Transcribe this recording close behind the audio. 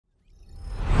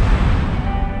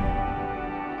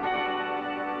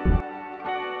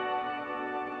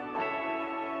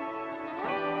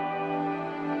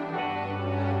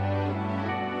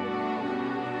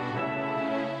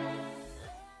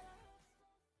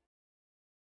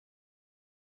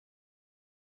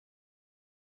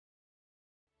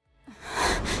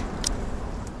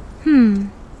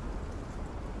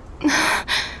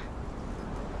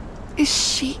Is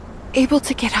she able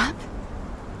to get up?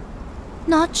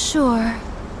 Not sure.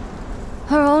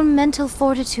 Her own mental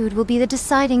fortitude will be the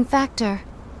deciding factor.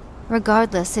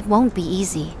 Regardless, it won't be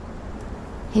easy.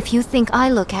 If you think I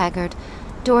look haggard,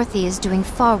 Dorothy is doing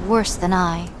far worse than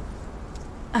I.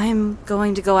 I'm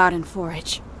going to go out and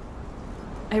forage.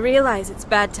 I realize it's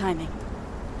bad timing,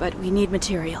 but we need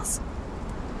materials.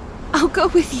 I'll go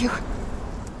with you.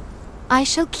 I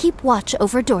shall keep watch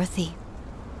over Dorothy.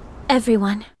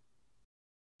 Everyone.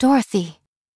 Dorothy.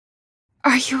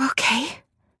 Are you okay?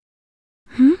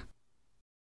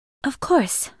 Of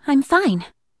course, I'm fine.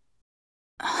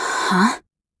 Huh?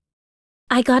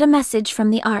 I got a message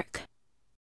from the Ark.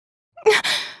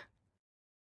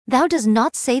 Thou does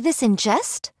not say this in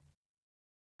jest?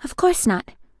 Of course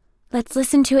not. Let's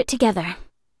listen to it together.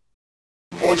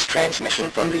 Voice transmission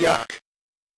from the Ark.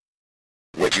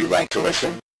 Would you like to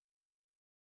listen?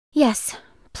 Yes,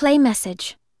 play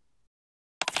message.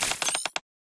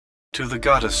 To the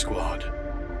Goddess Squad.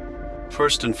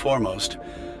 First and foremost,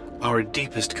 our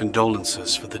deepest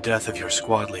condolences for the death of your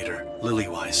squad leader,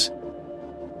 Lilyweiss.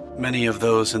 Many of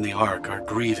those in the Ark are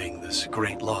grieving this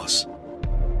great loss.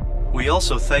 We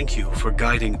also thank you for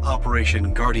guiding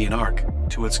Operation Guardian Ark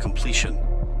to its completion.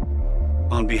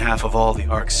 On behalf of all the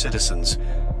Ark's citizens,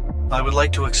 I would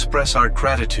like to express our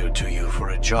gratitude to you for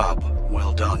a job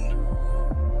well done.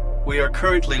 We are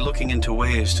currently looking into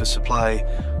ways to supply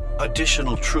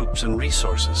additional troops and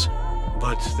resources,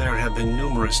 but there have been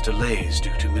numerous delays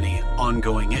due to many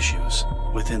ongoing issues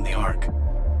within the Ark.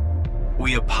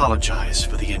 We apologize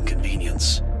for the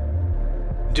inconvenience.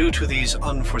 Due to these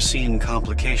unforeseen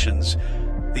complications,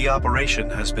 the operation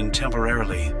has been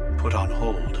temporarily put on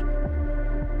hold.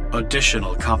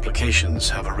 Additional complications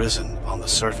have arisen on the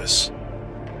surface.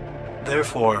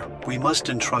 Therefore, we must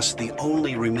entrust the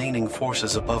only remaining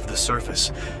forces above the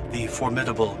surface, the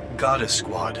formidable Goddess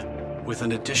Squad, with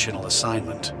an additional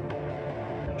assignment.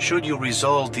 Should you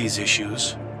resolve these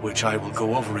issues, which I will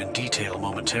go over in detail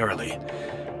momentarily,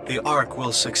 the Ark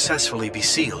will successfully be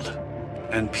sealed,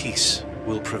 and peace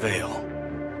will prevail.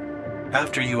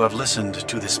 After you have listened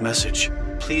to this message,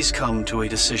 please come to a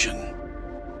decision.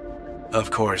 Of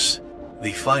course,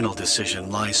 the final decision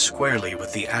lies squarely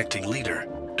with the acting leader,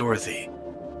 Dorothy.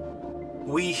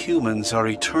 We humans are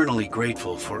eternally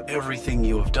grateful for everything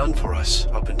you have done for us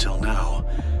up until now.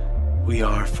 We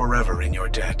are forever in your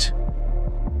debt.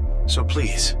 So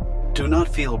please, do not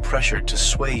feel pressured to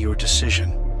sway your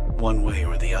decision one way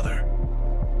or the other.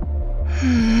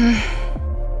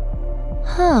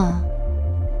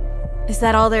 Is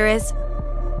that all there is?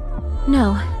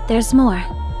 No, there's more.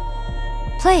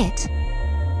 Play it.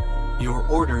 Your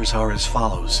orders are as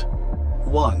follows.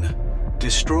 1.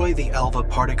 Destroy the Alva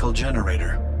particle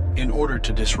generator in order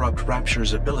to disrupt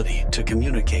Rapture's ability to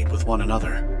communicate with one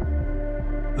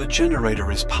another. The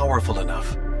generator is powerful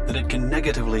enough that it can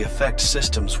negatively affect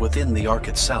systems within the Ark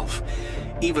itself,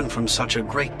 even from such a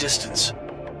great distance.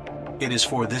 It is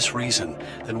for this reason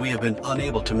that we have been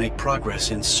unable to make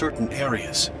progress in certain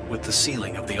areas with the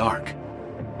sealing of the Ark.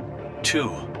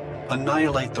 2.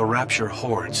 Annihilate the Rapture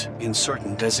hordes in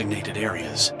certain designated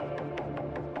areas.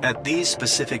 At these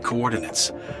specific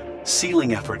coordinates,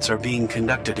 sealing efforts are being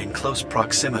conducted in close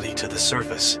proximity to the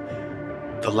surface.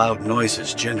 The loud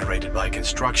noises generated by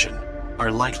construction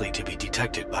are likely to be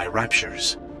detected by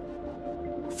Raptures.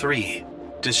 3.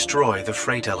 Destroy the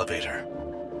freight elevator.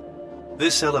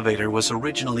 This elevator was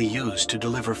originally used to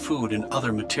deliver food and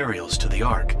other materials to the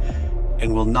Ark,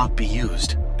 and will not be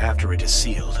used after it is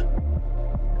sealed.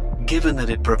 Given that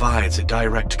it provides a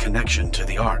direct connection to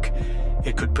the Ark,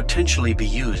 it could potentially be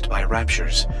used by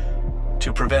Raptures.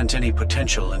 To prevent any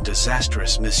potential and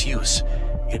disastrous misuse,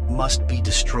 it must be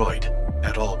destroyed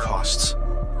at all costs.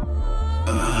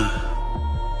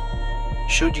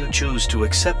 Should you choose to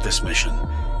accept this mission,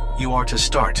 you are to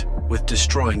start with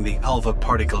destroying the Alva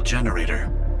particle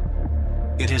generator.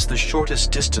 It is the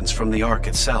shortest distance from the Ark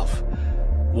itself.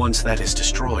 Once that is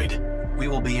destroyed, we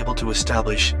will be able to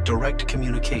establish direct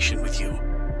communication with you.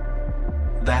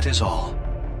 That is all.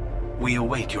 We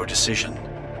await your decision.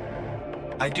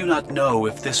 I do not know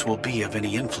if this will be of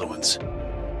any influence,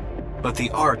 but the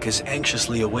Ark is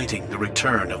anxiously awaiting the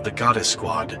return of the Goddess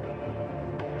Squad.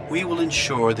 We will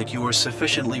ensure that you are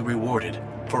sufficiently rewarded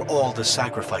for all the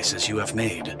sacrifices you have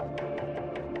made.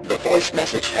 The voice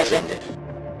message has ended.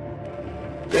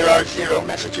 There are 0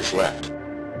 messages left.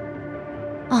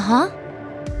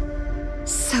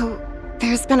 So,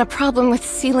 there's been a problem with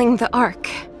sealing the Ark.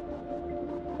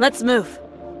 Let's move.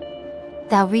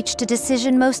 Thou reached a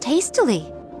decision most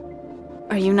hastily.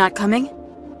 Are you not coming?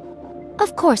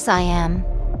 Of course I am.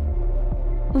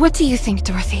 What do you think,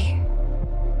 Dorothy?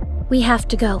 We have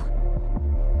to go.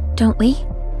 Don't we?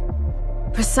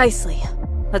 Precisely.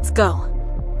 Let's go.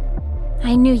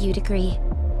 I knew you'd agree.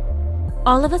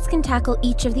 All of us can tackle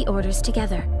each of the orders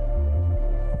together.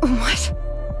 What?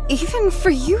 Even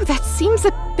for you, that seems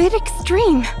a bit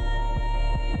extreme.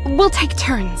 We'll take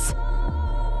turns.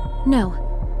 No.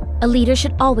 A leader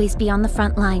should always be on the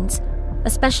front lines,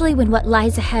 especially when what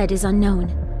lies ahead is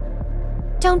unknown.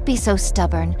 Don't be so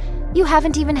stubborn. You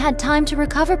haven't even had time to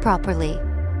recover properly.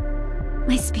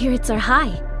 My spirits are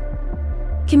high.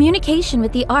 Communication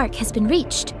with the Ark has been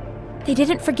reached. They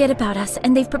didn't forget about us,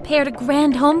 and they've prepared a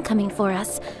grand homecoming for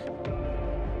us.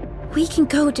 We can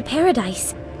go to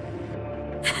paradise.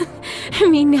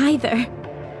 Me neither.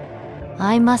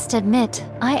 I must admit,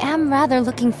 I am rather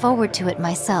looking forward to it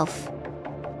myself.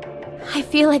 I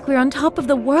feel like we're on top of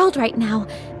the world right now.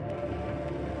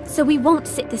 So we won't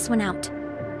sit this one out.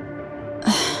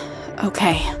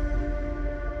 Okay.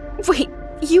 Wait,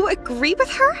 you agree with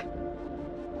her?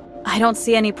 I don't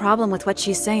see any problem with what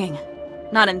she's saying.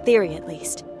 Not in theory, at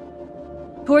least.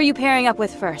 Who are you pairing up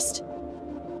with first?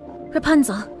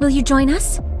 Rapunzel, will you join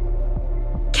us?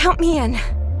 Count me in.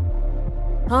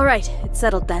 All right, it's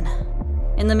settled then.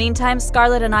 In the meantime,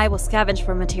 Scarlet and I will scavenge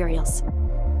for materials.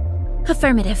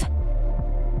 Affirmative.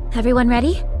 Everyone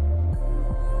ready?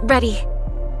 Ready.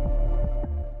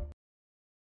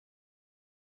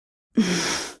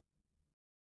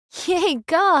 Yay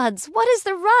gods, what is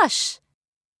the rush?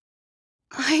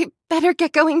 I better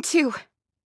get going too.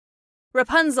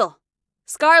 Rapunzel!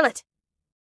 Scarlet!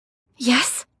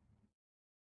 Yes?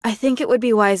 I think it would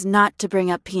be wise not to bring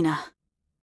up Pina.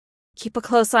 Keep a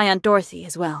close eye on Dorothy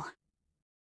as well.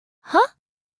 Huh?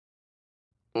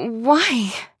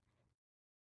 Why?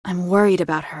 I'm worried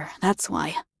about her, that's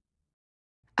why.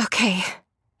 Okay,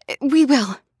 we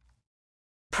will.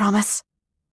 Promise?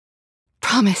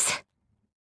 Promise.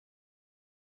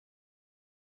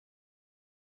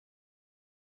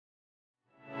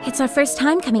 It's our first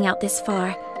time coming out this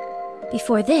far.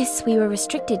 Before this, we were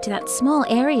restricted to that small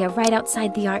area right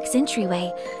outside the Ark's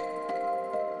entryway.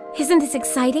 Isn't this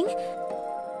exciting?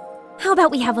 How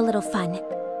about we have a little fun?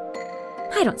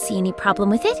 I don't see any problem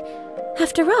with it.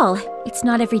 After all, it's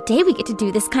not every day we get to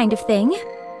do this kind of thing.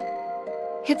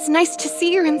 It's nice to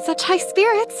see you're in such high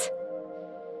spirits.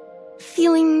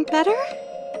 Feeling better?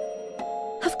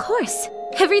 Of course.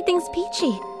 Everything's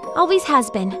peachy. Always has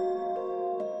been.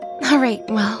 Alright,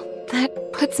 well,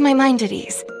 that puts my mind at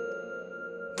ease.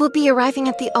 We'll be arriving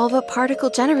at the Alva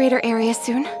particle generator area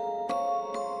soon.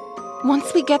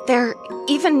 Once we get there,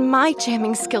 even my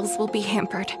jamming skills will be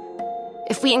hampered.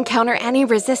 If we encounter any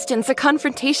resistance, a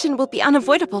confrontation will be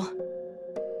unavoidable.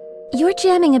 Your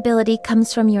jamming ability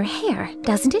comes from your hair,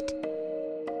 doesn't it?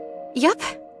 Yep,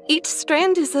 each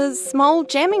strand is a small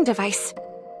jamming device.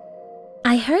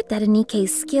 I heard that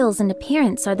NIKKE's skills and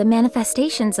appearance are the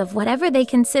manifestations of whatever they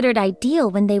considered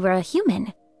ideal when they were a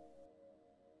human.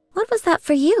 What was that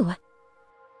for you?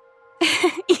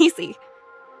 Easy.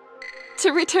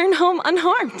 To return home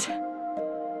unharmed.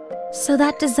 So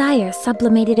that desire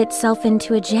sublimated itself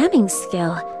into a jamming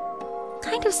skill.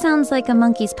 Kind of sounds like a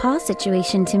monkey's paw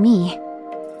situation to me.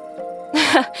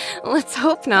 Let's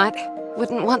hope not.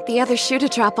 Wouldn't want the other shoe to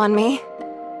drop on me.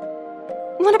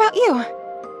 What about you?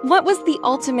 What was the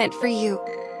ultimate for you?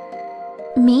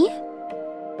 Me?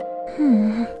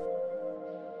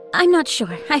 I'm not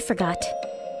sure. I forgot.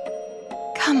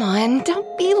 Come on,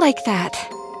 don't be like that.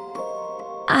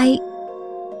 I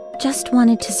just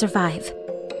wanted to survive.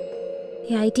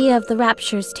 The idea of the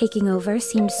raptures taking over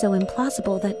seemed so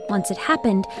implausible that once it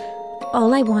happened,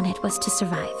 all I wanted was to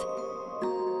survive.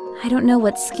 I don't know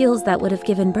what skills that would have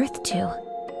given birth to.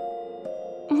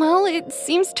 Well, it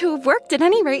seems to have worked at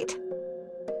any rate.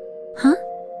 Huh?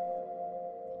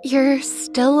 You're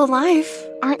still alive,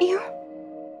 aren't you?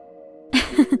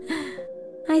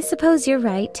 I suppose you're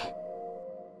right.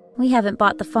 We haven't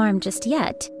bought the farm just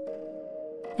yet.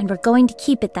 And we're going to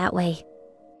keep it that way.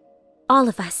 All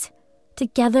of us,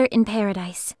 together in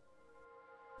paradise.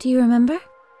 Do you remember?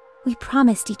 We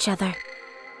promised each other.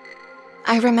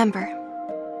 I remember.